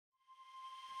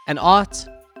An art,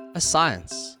 a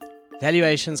science.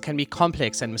 Valuations can be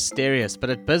complex and mysterious, but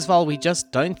at BizVal we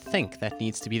just don't think that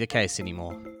needs to be the case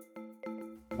anymore.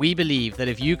 We believe that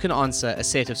if you can answer a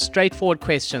set of straightforward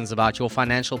questions about your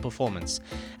financial performance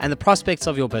and the prospects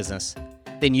of your business,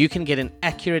 then you can get an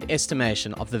accurate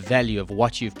estimation of the value of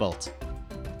what you've built.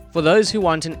 For those who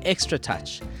want an extra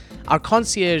touch, our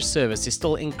concierge service is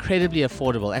still incredibly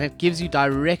affordable and it gives you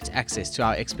direct access to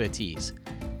our expertise.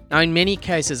 Now, in many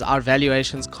cases, our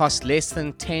valuations cost less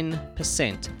than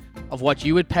 10% of what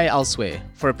you would pay elsewhere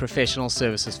for a professional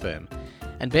services firm.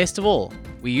 And best of all,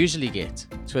 we usually get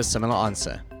to a similar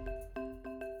answer.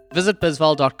 Visit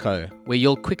bizval.co, where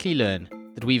you'll quickly learn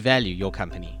that we value your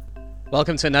company.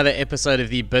 Welcome to another episode of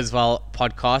the BizVal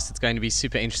podcast. It's going to be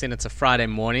super interesting. It's a Friday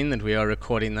morning that we are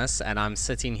recording this, and I'm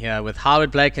sitting here with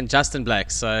Howard Blake and Justin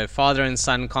Blake. So father and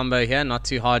son combo here, not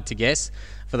too hard to guess.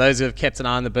 For those who have kept an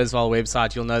eye on the BizVal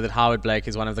website, you'll know that Howard Blake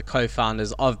is one of the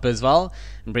co-founders of BizVal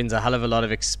and brings a hell of a lot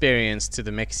of experience to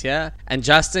the mix here. And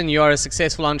Justin, you're a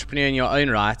successful entrepreneur in your own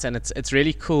right, and it's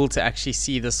really cool to actually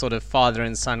see this sort of father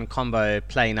and son combo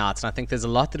playing out. And I think there's a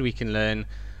lot that we can learn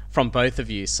from both of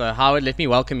you. So Howard, let me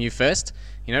welcome you first,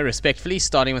 respectfully,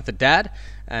 starting with the dad.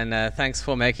 And thanks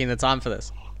for making the time for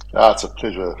this. It's a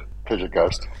pleasure,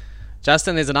 Ghost.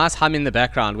 Justin, there's a nice hum in the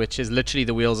background, which is literally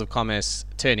the wheels of commerce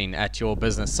turning at your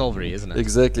business, Silvery, isn't it?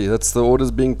 Exactly. That's the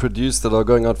orders being produced that are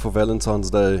going out for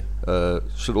Valentine's Day.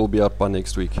 Should all be out by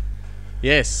next week.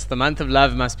 Yes, the month of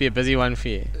love must be a busy one for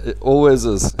you. It always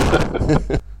is.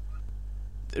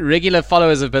 Regular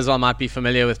followers of BizVal might be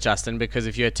familiar with Justin because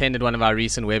if you attended one of our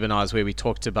recent webinars where we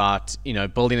talked about,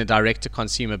 building a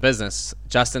direct-to-consumer business,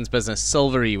 Justin's business,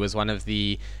 Silvery, was one of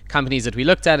the companies that we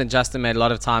looked at, and Justin made a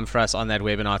lot of time for us on that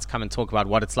webinar to come and talk about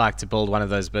what it's like to build one of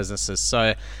those businesses.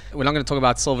 So we're not going to talk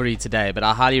about Silvery today, but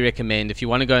I highly recommend if you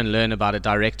want to go and learn about a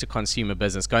direct-to-consumer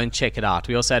business, go and check it out.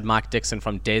 We also had Mike Dixon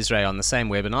from Desiree on the same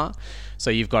webinar. So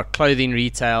you've got clothing,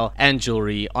 retail, and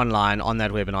jewelry online on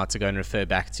that webinar to go and refer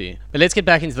back to. But let's get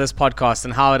back into this podcast.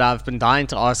 And Howard, I've been dying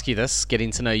to ask you this, getting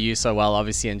to know you so well,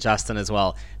 obviously, and Justin as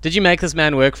well. Did you make this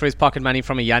man work for his pocket money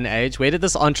from a young age? Where did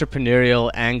this entrepreneurial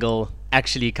angle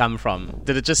actually come from?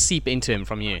 Did it just seep into him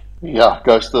from you? Yeah,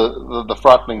 Ghost, the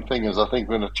frightening thing is I think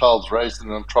when a child's raised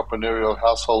in an entrepreneurial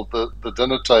household, the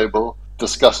dinner table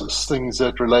discusses things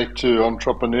that relate to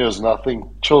entrepreneurs, and I think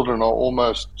children are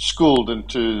almost schooled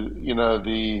into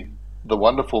the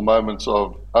wonderful moments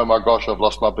of, oh my gosh, I've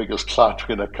lost my biggest client,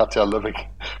 we're going to cut our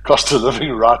cost of living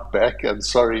right back, and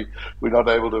sorry, we're not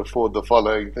able to afford the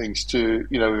following things, to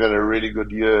we've had a really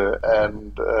good year,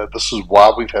 and this is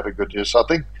why we've had a good year. So I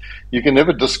think you can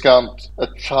never discount a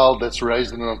child that's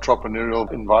raised in an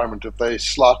entrepreneurial environment. If they're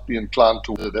slightly inclined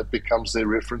to that, becomes their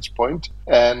reference point.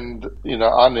 And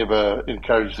I never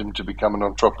encouraged him to become an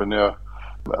entrepreneur.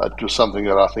 It was something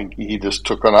that I think he just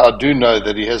took on. I do know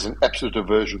that he has an absolute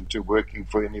aversion to working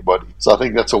for anybody. So I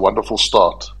think that's a wonderful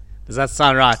start. Does that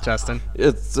sound right, Justin?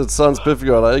 It sounds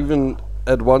perfectly right. I even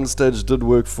at one stage did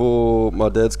work for my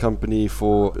dad's company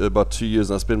for about 2 years,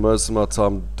 and I spent most of my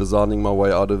time designing my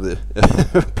way out of there,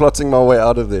 plotting my way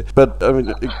out of there. But I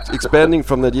mean, expanding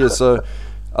from that, so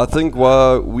I think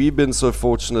why we've been so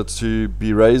fortunate to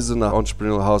be raised in an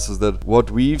entrepreneurial house is that what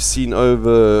we've seen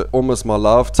over almost my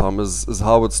lifetime is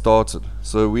how it started.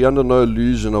 So we're under no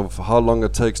illusion of how long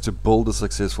it takes to build a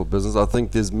successful business. I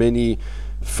think there's many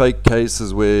fake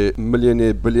cases where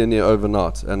millionaire, billionaire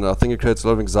overnight, and I think it creates a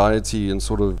lot of anxiety in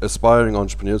sort of aspiring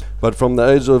entrepreneurs. But from the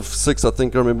age of 6, I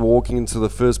think I remember walking into the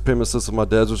first premises of my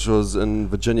dad's, which was in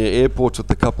Virginia Airport,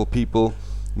 with a couple people,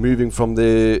 moving from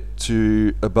there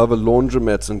to above a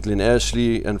laundromat in Glen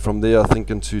Ashley, and from there I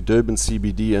think into Durban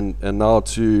CBD, and now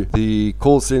to the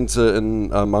call center in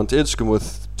Mount Edgecombe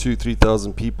with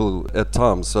 2,000-3,000 people at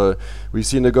times. So we've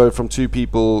seen it go from 2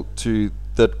 people to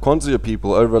that quantity of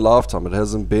people over a lifetime. It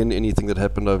hasn't been anything that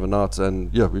happened overnight,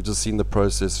 and we've just seen the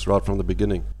process right from the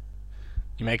beginning.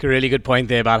 You make a really good point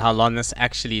there about how long this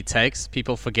actually takes.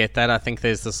 People forget that. I think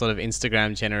there's this sort of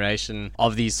Instagram generation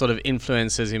of these sort of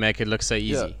influencers who make it look so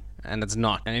easy. And it's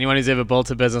not. And anyone who's ever built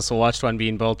a business or watched one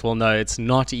being built will know it's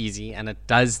not easy, and it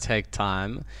does take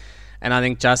time. And I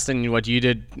think, Justin, what you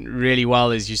did really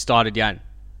well is you started young.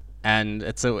 And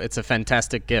it's a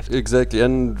fantastic gift. Exactly,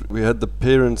 and we had the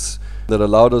parents that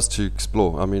allowed us to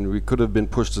explore. I mean, we could have been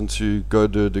pushed into go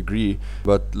do a degree,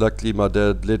 but luckily my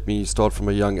dad let me start from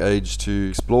a young age to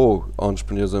explore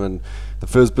entrepreneurship. And the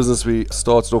first business we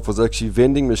started off was actually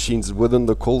vending machines within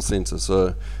the call center.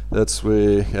 So that's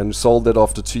where, and sold that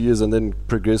after 2 years, and then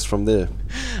progressed from there.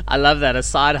 I love that, a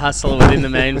side hustle within the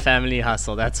main family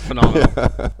hustle. That's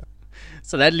phenomenal.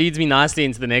 So that leads me nicely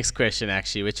into the next question,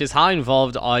 actually, which is how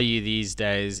involved are you these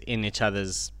days in each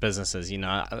other's businesses? You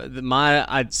know,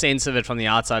 my sense of it from the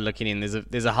outside looking in,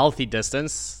 there's a healthy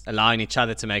distance, allowing each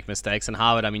other to make mistakes. And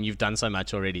Howard, I mean, you've done so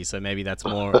much already, so maybe that's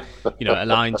more,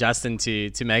 allowing Justin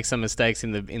to make some mistakes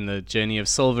in the journey of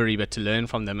Silvery, but to learn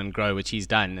from them and grow, which he's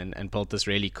done and built this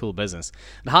really cool business.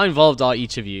 And how involved are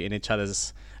each of you in each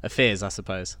other's affairs, I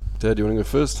suppose? Dad, do you want to go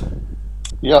first?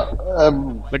 Yeah.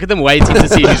 Look at them waiting to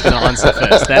see who's going to answer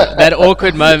first. That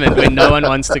awkward moment when no one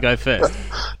wants to go first.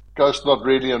 Ghost not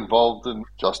really involved in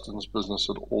Justin's business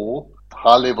at all.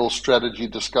 High-level strategy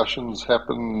discussions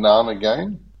happen now and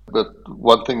again. But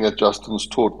one thing that Justin's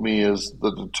taught me is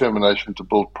the determination to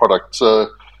build product. So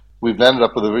we've landed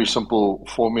up with a very simple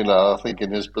formula. I think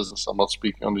in his business, I'm not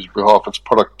speaking on his behalf, it's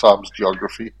product times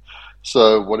geography.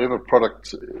 So whatever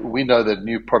product, we know that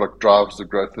new product drives the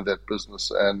growth of that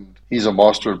business, and he's a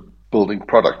master of building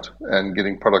product and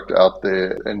getting product out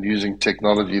there and using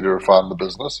technology to refine the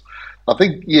business. I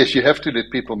think, yes, you have to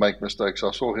let people make mistakes. I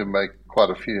saw him make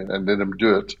quite a few and let him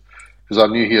do it because I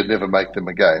knew he'd never make them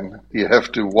again. You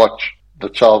have to watch the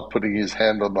child putting his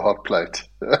hand on the hot plate.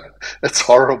 It's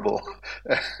horrible.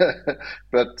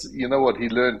 But you know what, he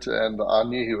learned, and I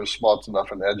knew he was smart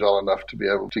enough and agile enough to be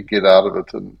able to get out of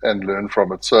it and learn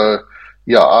from it. So,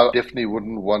 yeah, I definitely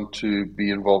wouldn't want to be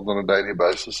involved on a daily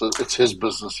basis. It's his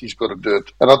business. He's got to do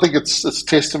it. And I think it's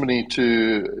testimony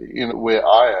to where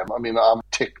I am. I mean, I'm a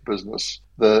tech business.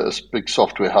 This big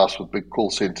software house with big call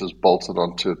centers bolted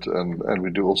onto it, and we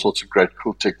do all sorts of great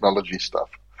cool technology stuff.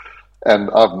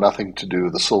 And I have nothing to do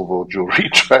with the silver or jewelry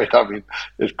trade. I mean,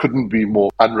 it couldn't be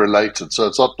more unrelated. So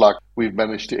it's not like we've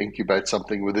managed to incubate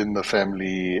something within the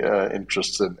family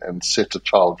interests and set a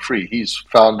child free. He's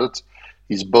found it.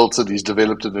 He's built it. He's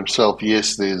developed it himself.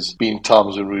 Yes, there's been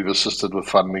times when we've assisted with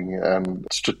funding and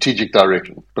strategic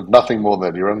direction, but nothing more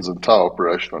than that. He runs the entire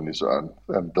operation on his own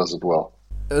and does it well.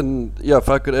 And yeah, if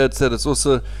I could add to that, it's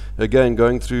also, again,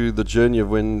 going through the journey of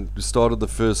when we started the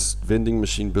first vending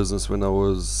machine business when I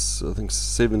was, I think,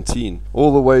 17,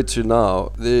 all the way to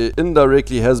now. There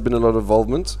indirectly has been a lot of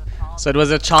involvement. So it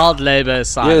was a child labor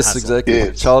side Yes, hustle. exactly.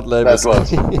 Yes, child labor. that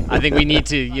was. I think we need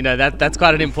to, that's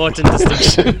quite an important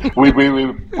distinction.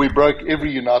 We broke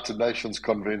every United Nations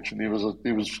convention. He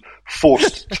was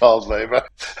forced child labor.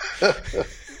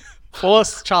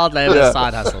 Forced child labor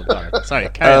side hustle. Sorry,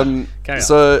 carry on.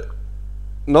 So,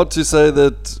 not to say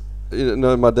that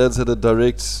my dad's had a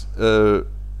direct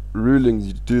ruling,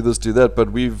 you do this, do that,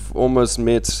 but we've almost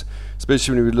met,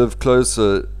 especially when we live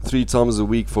closer, 3 times a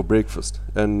week for breakfast.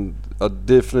 And I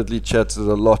definitely chatted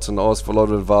a lot and asked for a lot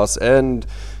of advice. And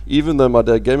even though my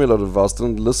dad gave me a lot of advice, I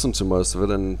didn't listen to most of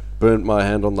it and burnt my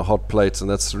hand on the hot plate. And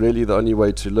that's really the only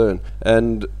way to learn.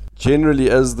 And generally,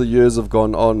 as the years have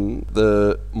gone on,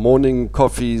 the morning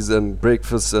coffees and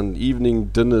breakfasts and evening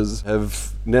dinners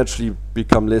have naturally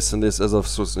become less and less as I've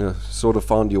sort of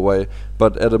found your way.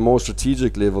 But at a more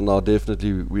strategic level now,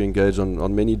 definitely we engage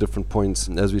on many different points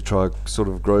as we try sort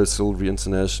of grow Silvery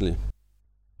internationally.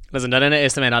 Listen, don't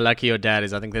underestimate how lucky your dad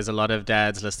is. I think there's a lot of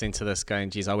dads listening to this going,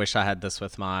 geez, I wish I had this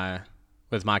with my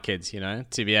kids,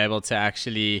 to be able to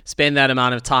actually spend that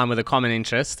amount of time with a common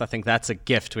interest. I think that's a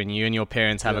gift when you and your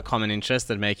parents have a common interest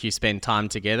that make you spend time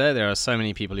together. There are so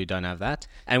many people who don't have that.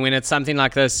 And when it's something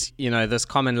like this, this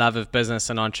common love of business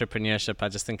and entrepreneurship, I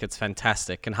just think it's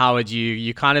fantastic. And Howard,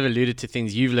 you kind of alluded to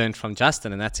things you've learned from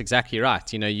Justin, and that's exactly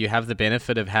right. You have the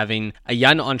benefit of having a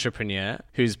young entrepreneur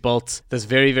who's built this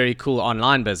very, very cool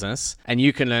online business, and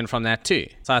you can learn from that too.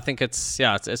 So I think it's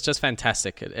just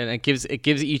fantastic. And it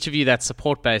gives each of you that support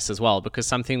base as well, because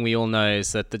something we all know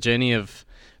is that the journey of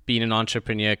being an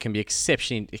entrepreneur can be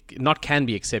exceptionally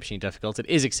difficult. It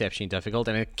is exceptionally difficult,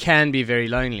 and it can be very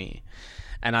lonely.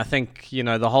 And I think,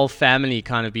 the whole family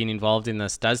kind of being involved in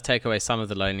this does take away some of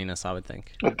the loneliness, I would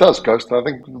think. It does, Ghost. I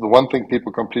think the one thing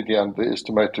people completely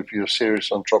underestimate if you're a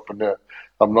serious entrepreneur,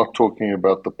 I'm not talking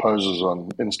about the posers on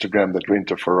Instagram that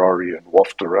rent a Ferrari and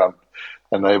waft around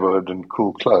a neighborhood in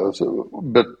cool clothes,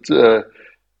 but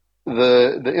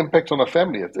the impact on a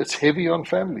family, it's heavy on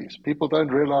families. People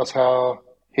don't realize how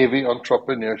heavy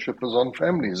entrepreneurship is on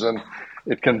families, and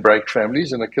it can break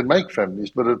families and it can make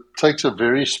families, but it takes a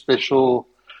very special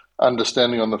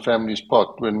understanding on the family's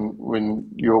part when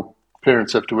your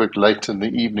parents have to work late in the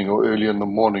evening or early in the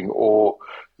morning, or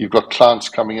you've got clients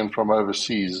coming in from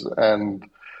overseas, and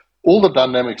all the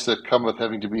dynamics that come with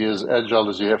having to be as agile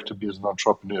as you have to be as an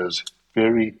entrepreneur is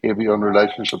very heavy on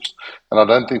relationships. And I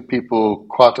don't think people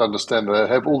quite understand that. They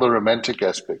have all the romantic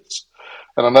aspects.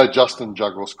 And I know Justin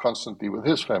juggles constantly with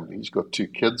his family. He's got 2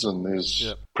 kids, and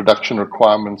there's production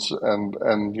requirements and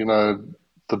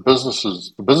the business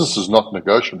is not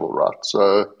negotiable, right?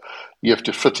 So you have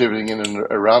to fit everything in and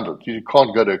around it. You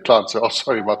can't go to a client and say, "Oh,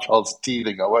 sorry, my child's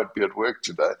teething. I won't be at work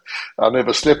today. I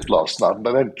never slept last night." And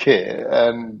they don't care,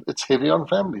 and it's heavy on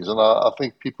families. And I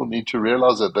think people need to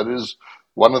realize that is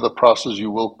one of the prices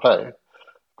you will pay,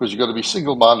 because you've got to be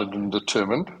single-minded and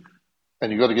determined,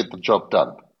 and you've got to get the job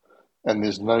done. And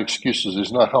there's no excuses.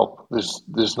 There's no help.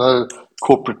 There's no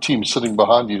corporate team sitting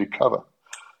behind you to cover.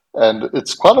 And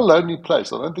it's quite a lonely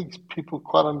place. I don't think people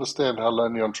quite understand how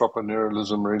lonely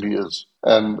entrepreneurialism really is,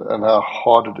 and how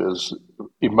hard it is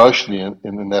emotionally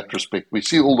in that respect. We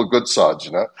see all the good sides,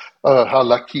 Oh, how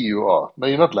lucky you are. No,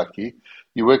 you're not lucky.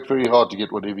 You work very hard to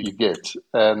get whatever you get.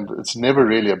 And it's never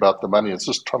really about the money. It's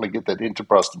just trying to get that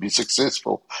enterprise to be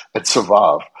successful and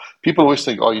survive. People always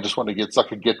think, oh, you just want to get, it's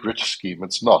like a get-rich scheme.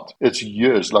 It's not. It's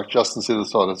years, like Justin said at the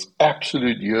start, it's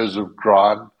absolute years of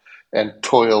grind and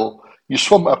toil. You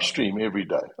swim upstream every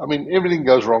day. I mean, everything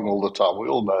goes wrong all the time. We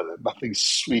all know that. Nothing's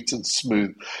sweet and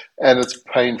smooth, and it's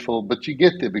painful, but you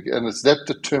get there. And it's that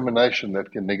determination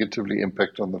that can negatively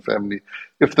impact on the family.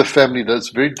 If the family does,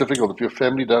 it's very difficult. If your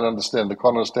family don't understand, they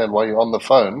can't understand why you're on the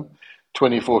phone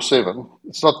 24/7.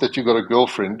 It's not that you've got a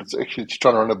girlfriend. It's actually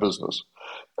trying to run a business.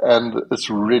 And it's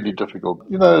really difficult.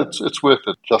 It's worth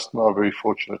it. Justin and I are very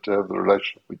fortunate to have the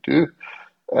relationship we do.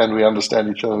 And we understand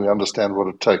each other, we understand what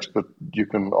it takes. But you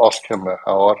can ask him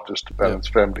how hard it is to balance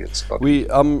family and stuff.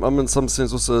 I'm in some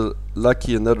sense also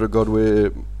lucky in that regard,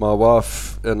 where my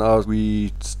wife and I,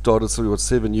 we started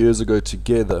 7 years ago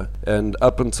together. And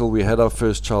up until we had our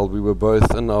first child, we were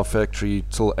both in our factory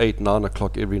till 8, 9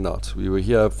 o'clock every night. We were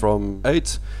here from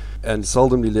 8 and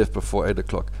seldomly left before 8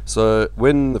 o'clock. So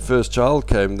when the first child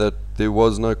came, that there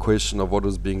was no question of what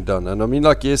was being done. And I mean,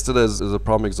 like yesterday as a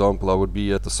prime example, I would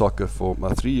be at the soccer for my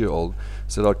 3-year-old.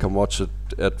 Said I'd come watch it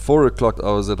at 4 o'clock.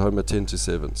 I was at home at 10 to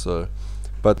 7. So,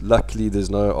 but luckily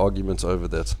there's no argument over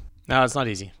that. No, it's not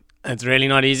easy. It's really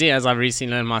not easy, as I've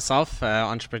recently learned myself.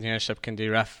 Entrepreneurship can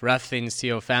do rough things to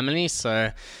your family.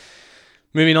 So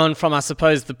moving on from, I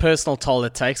suppose, the personal toll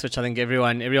it takes, which I think every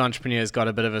entrepreneur has got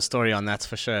a bit of a story on, that's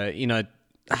for sure.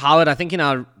 Howard, I think in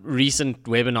our recent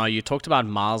webinar, you talked about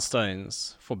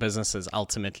milestones for businesses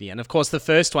ultimately. And of course, the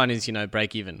first one is,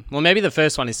 break even. Well, maybe the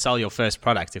first one is sell your first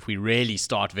product. If we really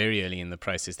start very early in the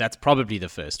process, that's probably the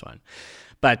first one.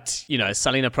 But,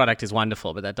 selling a product is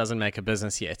wonderful, but that doesn't make a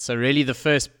business yet. So really the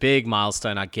first big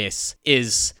milestone, I guess,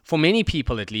 is for many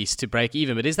people at least to break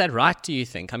even. But is that right, do you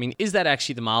think? I mean, is that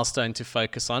actually the milestone to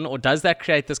focus on? Or does that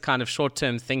create this kind of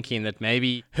short-term thinking that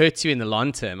maybe hurts you in the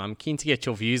long term? I'm keen to get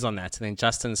your views on that. And then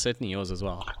Justin, certainly yours as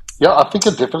well. Yeah, I think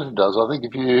it definitely does. I think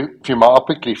if you're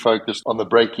myopically focused on the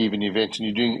break-even event and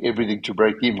you're doing everything to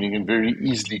break even, you can very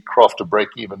easily craft a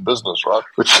break-even business, right?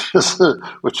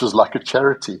 Which is like a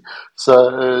charity.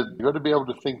 So you've got to be able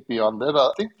to think beyond that.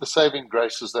 I think the saving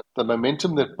grace is that the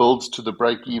momentum that builds to the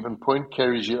break-even point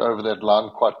carries you over that line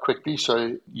quite quickly.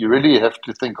 So you really have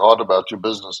to think hard about your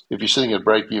business. If you're sitting at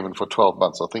break-even for 12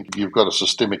 months, I think you've got a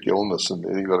systemic illness and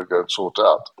you've got to go and sort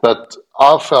out. But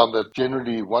I've found that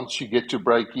generally once you get to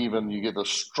break-even, you get a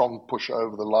strong push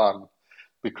over the line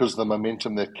because the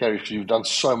momentum that carries you. You've done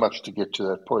so much to get to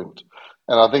that point.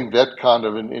 And I think that kind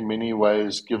of, in many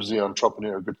ways, gives the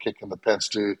entrepreneur a good kick in the pants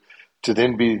to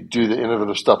then do the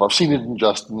innovative stuff. I've seen it in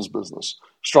Justin's business.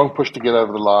 Strong push to get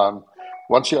over the line.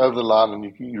 Once you're over the line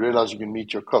and you realize you can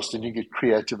meet your cost, then you get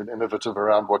creative and innovative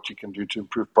around what you can do to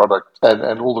improve product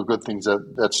and all the good things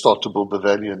that start to build the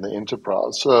value in the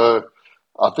enterprise. So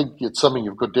I think it's something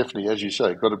you've got definitely, as you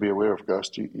say, got to be aware of,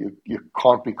 Ghost. You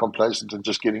can't be complacent and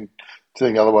just getting to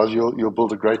think, otherwise you'll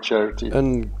build a great charity.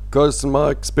 And Ghost, in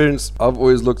my experience, I've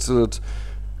always looked at it,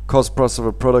 cost price of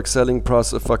a product, selling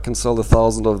price. If I can sell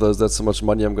 1,000 of those, that's how much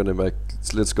money I'm going to make.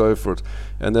 So let's go for it.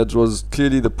 And that was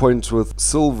clearly the point with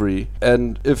Silvery.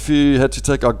 And if you had to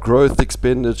take our growth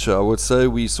expenditure, I would say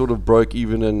we sort of broke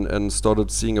even and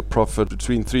started seeing a profit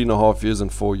between 3.5 years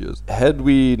and 4 years. Had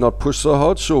we not pushed so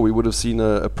hard, sure, we would have seen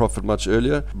a profit much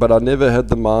earlier. But I never had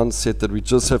the mindset that we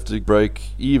just have to break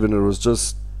even. It was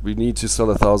just, we need to sell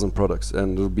 1,000 products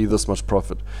and it'll be this much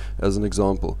profit, as an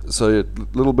example. So a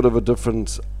little bit of a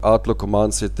different outlook or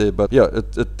mindset there, but yeah,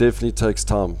 it definitely takes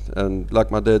time. And like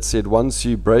my dad said, once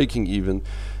you're breaking even,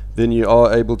 then you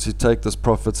are able to take those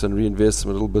profits and reinvest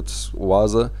them a little bit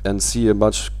wiser and see a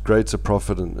much greater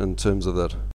profit in terms of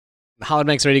that. Howard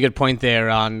makes a really good point there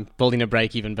around building a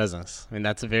break-even business. I mean,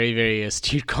 that's a very, very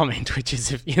astute comment, which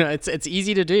is, it's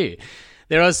easy to do.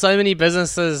 There are so many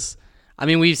businesses. I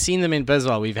mean, we've seen them in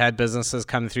Bizwell. We've had businesses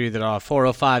come through that are 4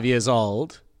 or 5 years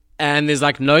old, and there's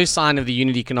like no sign of the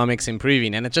unit economics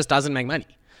improving, and it just doesn't make money.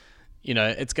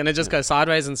 It's going to just go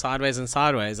sideways and sideways and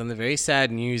sideways. And the very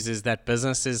sad news is that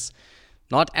business is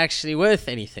not actually worth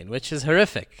anything, which is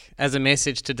horrific as a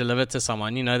message to deliver to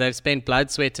someone. They've spent blood,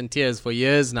 sweat, and tears for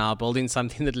years now building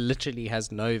something that literally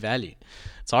has no value.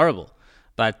 It's horrible,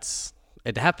 but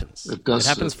it happens. It does. It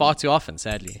happens far too often,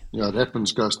 sadly. Yeah, it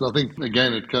happens, guys. And I think,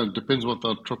 again, it kind of depends what the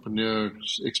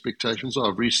entrepreneur's expectations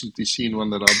are. I've recently seen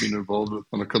one that I've been involved with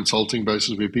on a consulting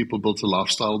basis where people built a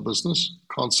lifestyle business,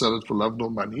 can't sell it for love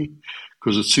nor money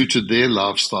because it suited their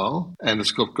lifestyle and it's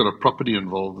got a property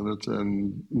involved in it,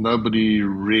 and nobody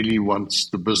really wants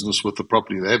the business with the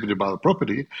property. They're happy to buy the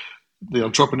property. The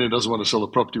entrepreneur doesn't want to sell the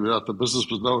property without the business,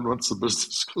 but no one wants the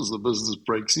business because the business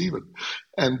breaks even.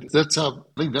 And I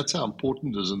think that's how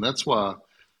important it is. And that's why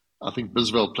I think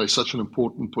BizVal plays such an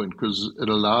important point, because it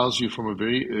allows you from a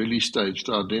very early stage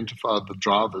to identify the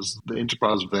drivers, the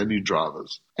enterprise value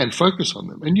drivers, and focus on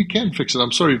them. And you can fix it.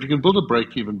 I'm sorry, if you can build a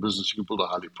break-even business, you can build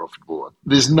a highly profitable one.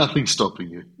 There's nothing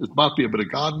stopping you. It might be a bit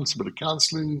of guidance, a bit of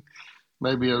counseling,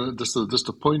 maybe just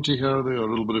a pointer here or there, or a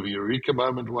little bit of a eureka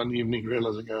moment one evening,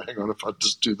 realizing, oh, hang on, if I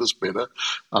just do this better,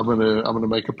 I'm gonna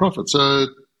make a profit. So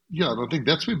yeah, and I think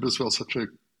that's where BizVal is such a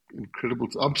incredible.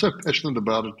 I'm so passionate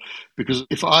about it, because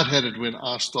if I'd had it when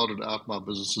I started out my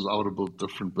businesses, I would have built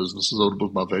different businesses. I would have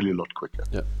built my value a lot quicker.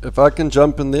 Yeah. If I can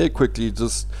jump in there quickly,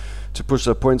 just to push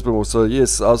that point a bit more. So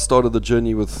yes, I started the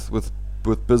journey with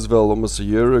BizVal almost a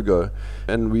year ago,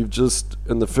 and we've just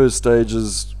in the first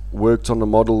stages worked on a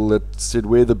model that said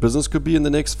where the business could be in the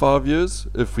next 5 years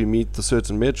if we meet the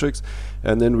certain metrics.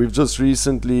 And then we've just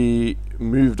recently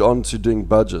moved on to doing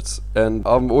budgets. And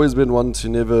I've always been one to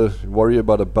never worry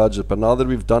about a budget, but now that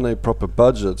we've done a proper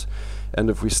budget, and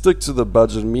if we stick to the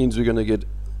budget, it means we're going to get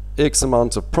X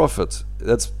amount of profit.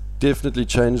 That's definitely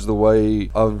changed the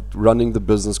way of running the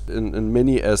business in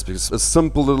many aspects. A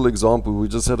simple little example, we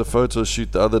just had a photo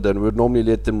shoot the other day, and we would normally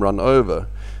let them run over.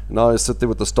 Now I sit there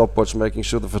with the stopwatch, making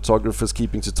sure the photographer's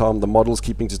keeping to time, the model's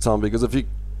keeping to time, because if you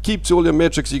keep to all your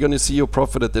metrics, you're going to see your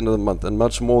profit at the end of the month, and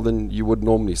much more than you would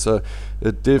normally. So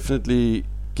it definitely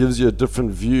gives you a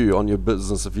different view on your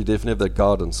business if you definitely have that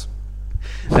guidance.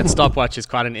 That stopwatch is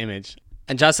quite an image.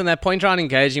 And Justin, that point around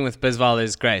engaging with BizVal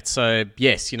is great. So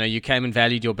yes, you came and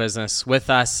valued your business with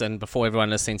us, and before everyone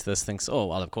listening to this thinks, oh,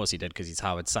 well, of course he did because he's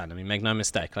Howard's son. I mean, make no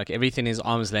mistake, like everything is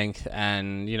arm's length,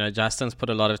 and Justin's put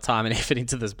a lot of time and effort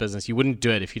into this business. You wouldn't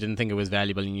do it if you didn't think it was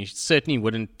valuable, and you certainly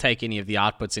wouldn't take any of the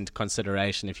outputs into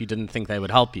consideration if you didn't think they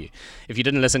would help you. If you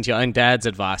didn't listen to your own dad's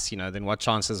advice, then what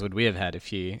chances would we have had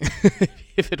if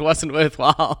if it wasn't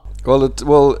worthwhile?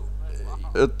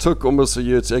 It took almost a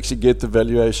year to actually get the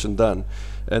valuation done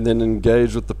and then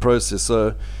engage with the process.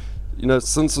 So,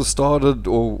 since I started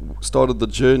the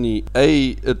journey,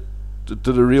 it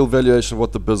did a real valuation of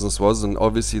what the business was, and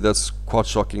obviously that's quite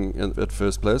shocking at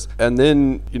first place. And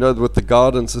then, with the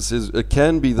guidance, it says it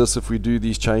can be this if we do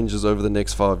these changes over the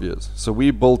next 5 years. So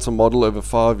we built a model over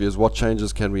 5 years, what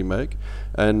changes can we make?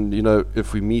 And,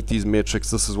 if we meet these metrics,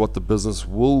 this is what the business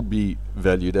will be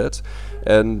valued at.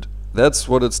 And that's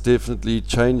what it's definitely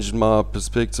changed my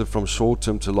perspective from short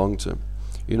term to long term.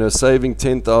 Saving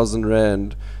 10,000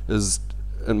 Rand is,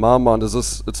 in my mind,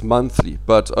 it's monthly,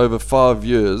 but over 5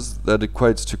 years that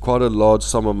equates to quite a large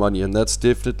sum of money, and that's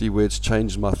definitely where it's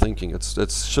changed my thinking.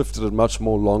 It's shifted it much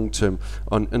more long term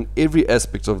in every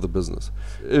aspect of the business.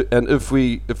 And if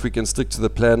we can stick to the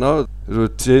plan now, it will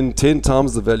 10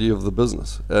 times the value of the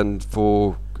business, and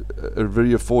for a very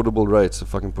affordable rate,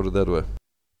 if I can put it that way.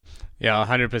 Yeah,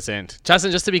 100%. Justin,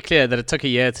 just to be clear that it took a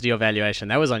year to do your valuation,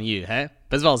 that was on you, hey?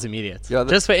 BizVal's immediate. Yeah,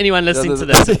 just for anyone listening to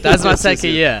this, it does not take a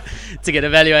year to get a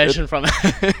valuation from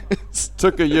us.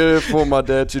 Took a year for my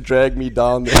dad to drag me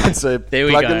down there and say,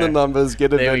 plug in the numbers,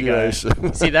 get a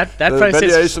valuation. See, that the process...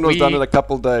 valuation was done in a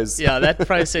couple of days. Yeah, that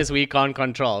process we can't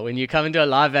control. When you come into a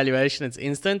live valuation, it's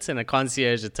instant, and a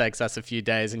concierge, it takes us a few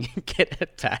days, and you get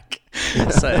it back.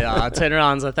 So our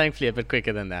turnarounds are thankfully a bit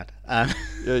quicker than that.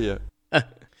 Yeah.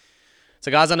 So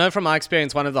guys, I know from my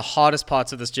experience, one of the hardest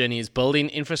parts of this journey is building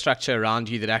infrastructure around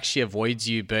you that actually avoids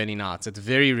you burning out. It's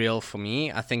very real for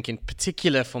me. I think in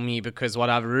particular for me, because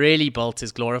what I've really built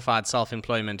is glorified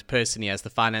self-employment personally as the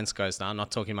finance goes now. I'm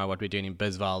not talking about what we're doing in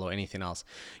BizVal or anything else,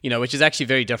 which is actually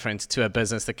very different to a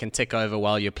business that can tick over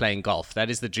while you're playing golf.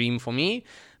 That is the dream for me.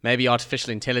 Maybe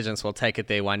artificial intelligence will take it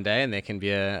there one day, and there can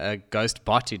be a ghost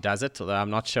bot who does it, although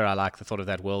I'm not sure I like the thought of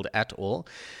that world at all.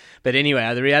 But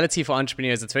anyway, the reality for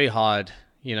entrepreneurs, it's very hard,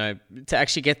 to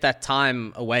actually get that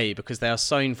time away, because they are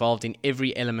so involved in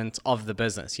every element of the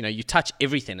business. You touch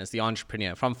everything as the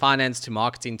entrepreneur, from finance to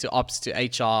marketing to ops to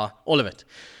HR, all of it.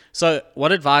 So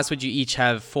what advice would you each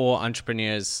have for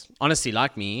entrepreneurs, honestly,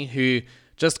 like me, who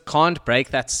just can't break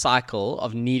that cycle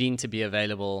of needing to be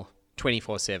available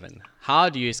 24/7. How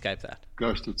do you escape that?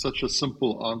 Ghost, it's such a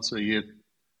simple answer, yet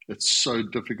it's so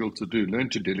difficult to do. Learn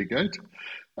to delegate.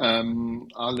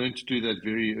 I learned to do that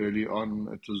very early on.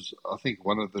 It was, I think,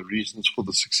 one of the reasons for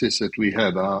the success that we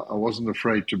had. I wasn't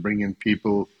afraid to bring in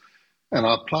people, and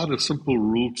I applied a simple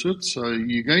rule to it. So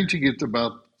you're going to get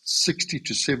about 60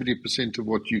 to 70% of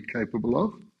what you're capable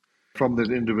of from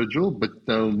that individual, but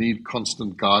they'll need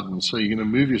constant guidance. So you're going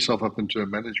to move yourself up into a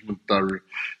management,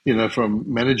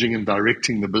 from managing and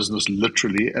directing the business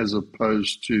literally, as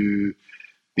opposed to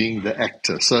being the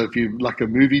actor. So if you're like a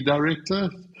movie director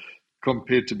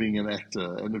compared to being an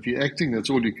actor, and if you're acting, that's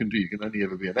all you can do. You can only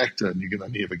ever be an actor, and you can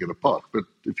only ever get a part. But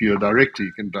if you're a director,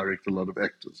 you can direct a lot of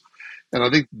actors. And I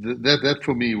think that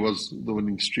for me was the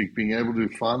winning streak, being able to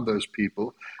find those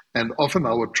people. And often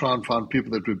I would try and find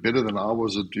people that were better than I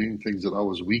was at doing things that I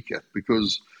was weak at,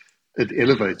 because it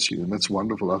elevates you, and that's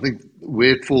wonderful. I think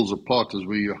where it falls apart is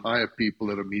where you hire people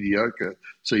that are mediocre,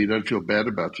 so you don't feel bad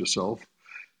about yourself.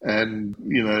 And,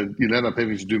 you'll end up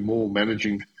having to do more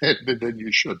managing than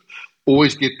you should.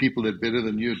 Always get people that are better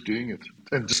than you at doing it,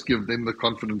 and just give them the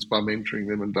confidence by mentoring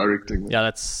them and directing them. Yeah,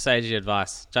 that's sage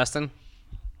advice. Justin,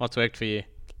 what's worked for you?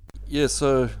 Yeah,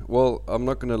 so, I'm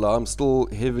not going to lie, I'm still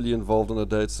heavily involved on a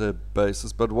day-to-day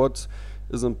basis, but what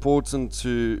is important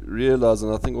to realize,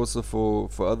 and I think also for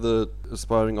other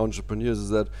aspiring entrepreneurs, is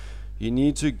that you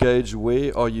need to gauge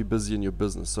where are you busy in your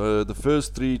business. So the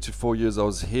first 3 to 4 years I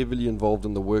was heavily involved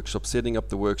in the workshop, setting up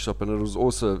the workshop, and it was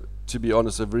also, to be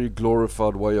honest, a very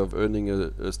glorified way of earning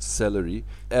a salary.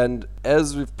 And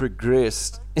as we've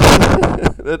progressed,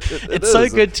 it's so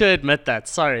good to admit that.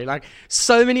 Sorry, like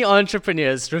so many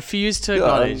entrepreneurs refuse to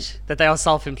acknowledge that they are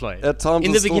self-employed. At times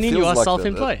in the beginning you are like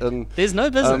self-employed. There's no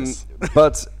business.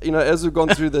 But as we've gone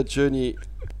through that journey,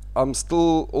 I'm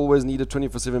still always needed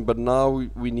 24/7, but now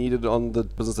we need it on the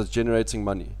business that's generating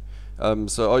money.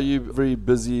 So are you very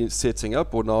busy setting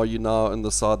up, or now are you now in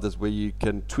the side that's where you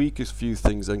can tweak a few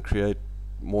things and create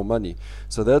more money?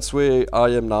 So that's where I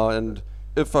am now. And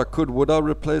if I could, would I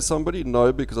replace somebody?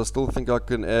 No, because I still think I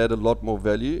can add a lot more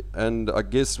value. And I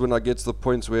guess when I get to the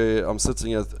point where I'm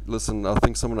sitting at, listen, I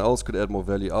think someone else could add more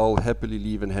value, I'll happily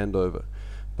leave and hand over.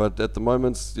 But at the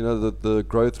moment, the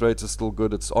growth rate is still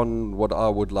good. It's on what I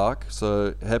would like,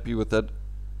 so happy with that.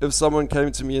 If someone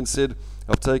came to me and said,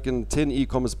 I've taken 10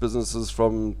 e-commerce businesses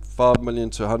from 5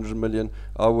 million to 100 million,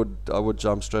 I would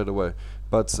jump straight away.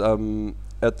 But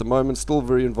at the moment, still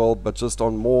very involved, but just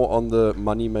more on the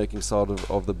money-making side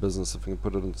of the business, if we can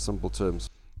put it in simple terms.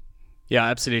 Yeah,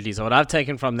 absolutely. So what I've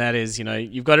taken from that is,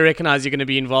 you've got to recognize you're going to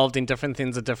be involved in different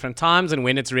things at different times. And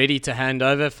when it's ready to hand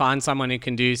over, find someone who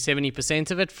can do 70%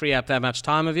 of it, free up that much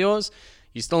time of yours.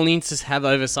 You still need to have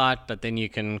oversight, but then you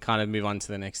can kind of move on to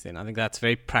the next thing. I think that's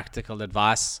very practical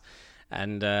advice.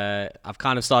 And I've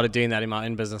kind of started doing that in my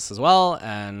own business as well.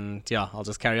 And yeah, I'll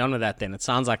just carry on with that then. It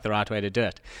sounds like the right way to do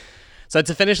it. So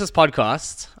to finish this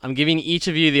podcast, I'm giving each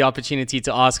of you the opportunity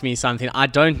to ask me something. I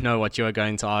don't know what you are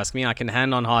going to ask me. I can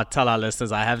hand on heart tell our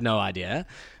listeners I have no idea.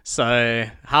 So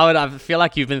Howard, I feel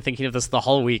like you've been thinking of this the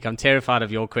whole week. I'm terrified of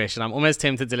your question. I'm almost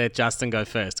tempted to let Justin go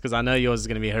first because I know yours is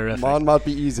going to be horrific. Mine might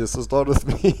be easier, so start with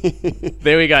me.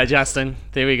 There we go, Justin.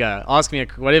 There we go. Ask me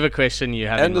whatever question you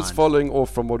have in mind. And it's following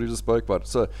off from what we just spoke about.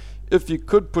 So if you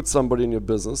could put somebody in your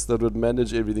business that would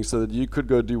manage everything so that you could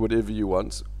go do whatever you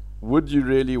want, would you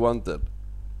really want that?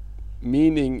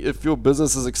 Meaning, if your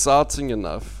business is exciting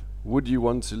enough, would you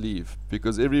want to leave?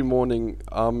 Because every morning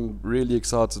I'm really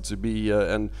excited to be here,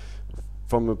 and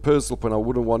from a personal point, I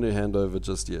wouldn't want to hand over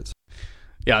just yet.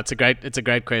 Yeah, it's a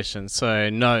great question.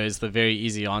 So no is the very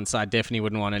easy answer. I definitely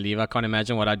wouldn't want to leave. I can't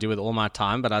imagine what I'd do with all my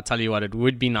time, but I'll tell you what, it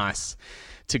would be nice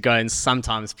to go and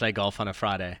sometimes play golf on a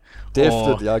Friday.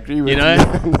 Definitely, I agree with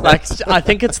you. Like, I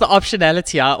think it's the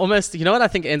optionality. What I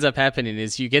think ends up happening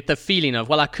is you get the feeling of,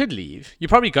 well, I could leave. You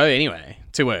probably go anyway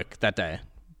to work that day.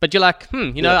 But you're like,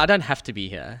 I don't have to be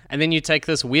here. And then you take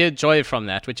this weird joy from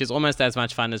that, which is almost as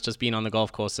much fun as just being on the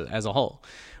golf course as a whole.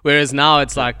 Whereas now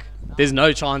it's like, there's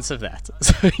no chance of that.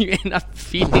 So you end up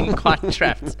feeling quite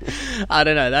trapped. I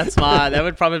don't know. That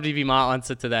would probably be my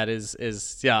answer to that is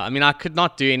I could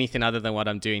not do anything other than what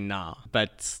I'm doing now.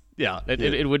 But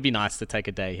it would be nice to take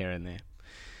a day here and there.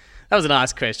 That was a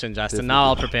nice question, Justin. Definitely. Now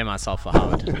I'll prepare myself for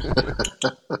Howard.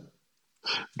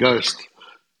 Ghost.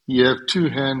 You have 2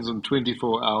 hands and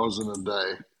 24 hours in a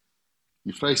day.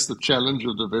 You face the challenge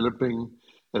of developing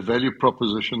a value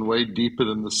proposition way deeper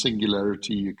than the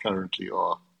singularity you currently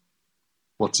are.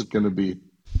 What's it going to be?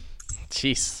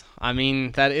 Jeez,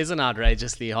 that is an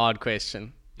outrageously hard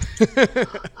question.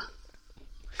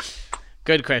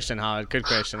 Good question, Howard. Good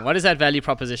question. What is that value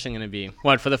proposition going to be?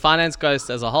 What, for the Finance Ghost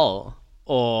as a whole?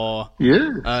 Or Yes.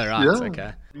 oh, right, Yeah.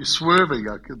 okay. You're swerving.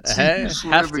 I can see Hey, you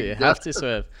swerving. have to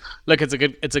swerve. Look, it's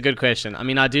a good question. I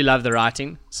mean, I do love the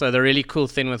writing. So the really cool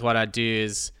thing with what I do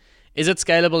is it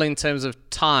scalable in terms of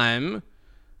time?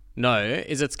 No.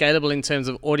 Is it scalable in terms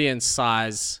of audience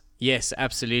size? Yes,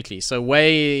 absolutely. So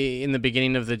way in the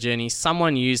beginning of the journey,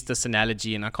 someone used this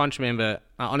analogy, and I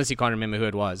honestly can't remember who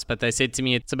it was, but they said to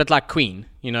me, it's a bit like Queen.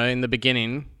 You know, in the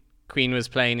beginning, Queen was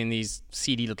playing in these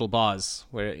seedy little bars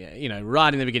where, you know,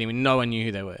 right in the beginning when no one knew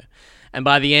who they were. And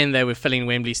by the end, they were filling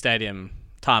Wembley Stadium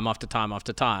time after time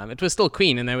after time. It was still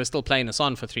Queen, and they were still playing a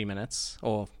song for 3 minutes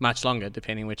or much longer,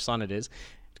 depending which song it is,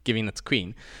 giving it's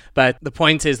Queen. But the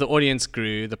point is the audience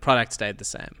grew, the product stayed the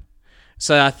same.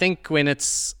 So I think when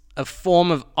it's a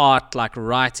form of art like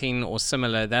writing or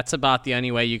similar, that's about the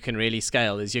only way you can really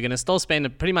scale, is you're going to still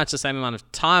spend pretty much the same amount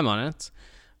of time on it,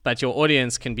 but your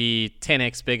audience can be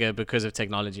 10x bigger because of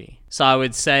technology. So I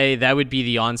would say that would be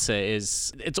the answer.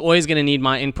 Is it's always going to need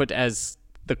my input as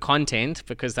the content,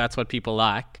 because that's what people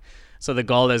like. So the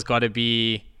goal has got to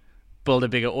be build a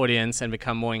bigger audience and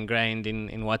become more ingrained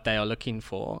in what they are looking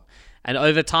for. And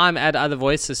over time, add other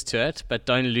voices to it, but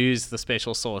don't lose the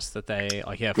special sauce that they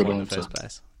are here for in the first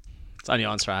place. It's the only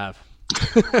answer I have.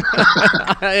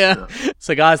 Yeah.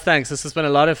 So guys, thanks. This has been a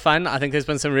lot of fun. I think there's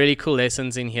been some really cool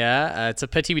lessons in here. It's a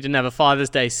pity we didn't have a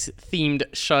Father's Day themed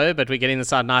show, but we're getting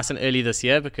this out nice and early this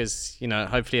year because, you know,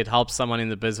 hopefully it helps someone in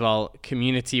the BizWell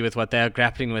community with what they are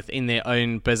grappling with in their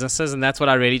own businesses. And that's what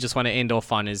I really just want to end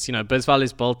off on is, you know, BizWell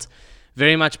is built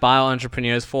very much by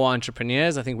entrepreneurs for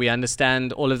entrepreneurs. I think we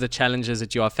understand all of the challenges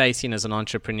that you are facing as an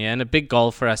entrepreneur, and a big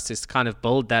goal for us is to kind of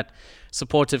build that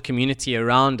supportive community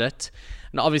around it.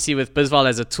 And obviously with BizWell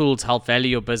as a tool to help value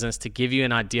your business, to give you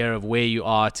an idea of where you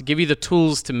are, to give you the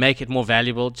tools to make it more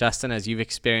valuable, Justin, as you've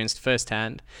experienced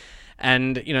firsthand.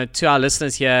 And, you know, to our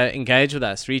listeners here, engage with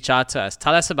us, reach out to us,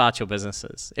 tell us about your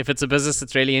businesses. If it's a business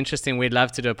that's really interesting, we'd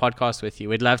love to do a podcast with you.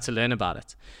 We'd love to learn about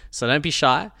it. So don't be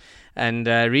shy and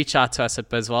reach out to us at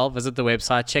BizWell. Visit the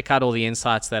website, check out all the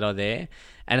insights that are there.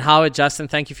 And Howard, Justin,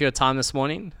 thank you for your time this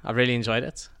morning. I've really enjoyed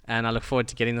it. And I look forward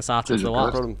to getting this out into the world.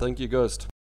 No problem. Thank you, Ghost.